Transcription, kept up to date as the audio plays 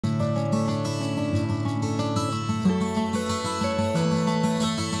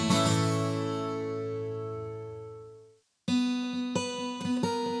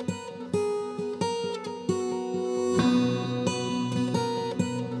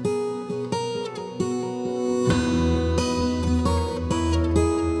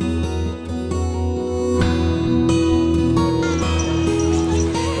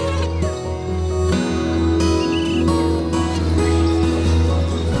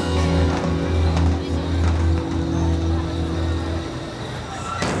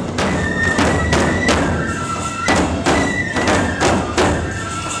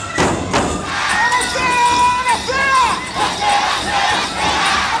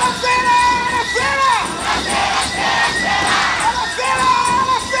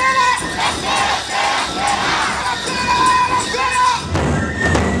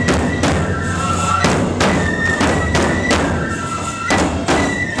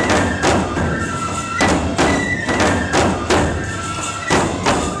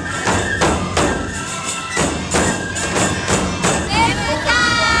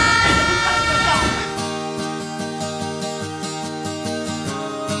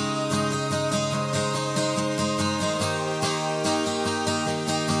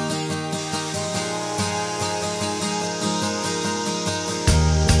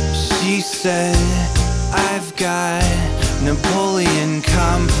She said, I've got Napoleon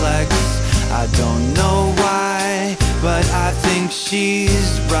complex. I don't know why, but I think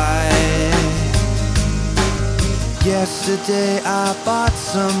she's right. Yesterday I bought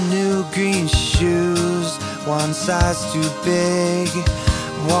some new green shoes, one size too big.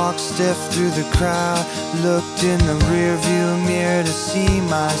 Walked stiff through the crowd, looked in the rearview mirror to see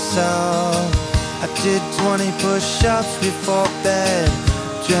myself. I did 20 push-ups before bed,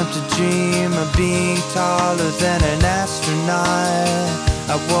 dreamt a dream of being taller than an astronaut.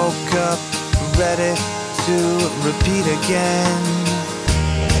 I woke up ready to repeat again.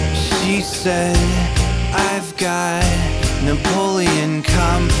 She said, I've got Napoleon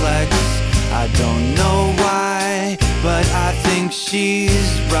complex. I don't know why, but I think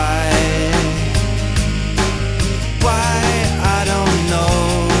she's right. Why? I don't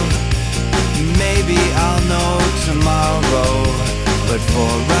know. Maybe I'll know tomorrow, but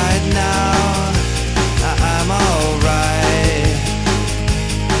for right now, I'm alright.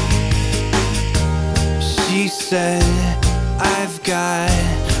 She said, I've got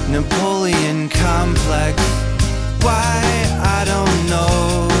Napoleon complex. Why? I don't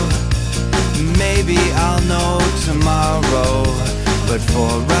know. Maybe I'll know tomorrow, but for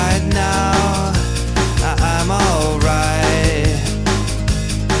right now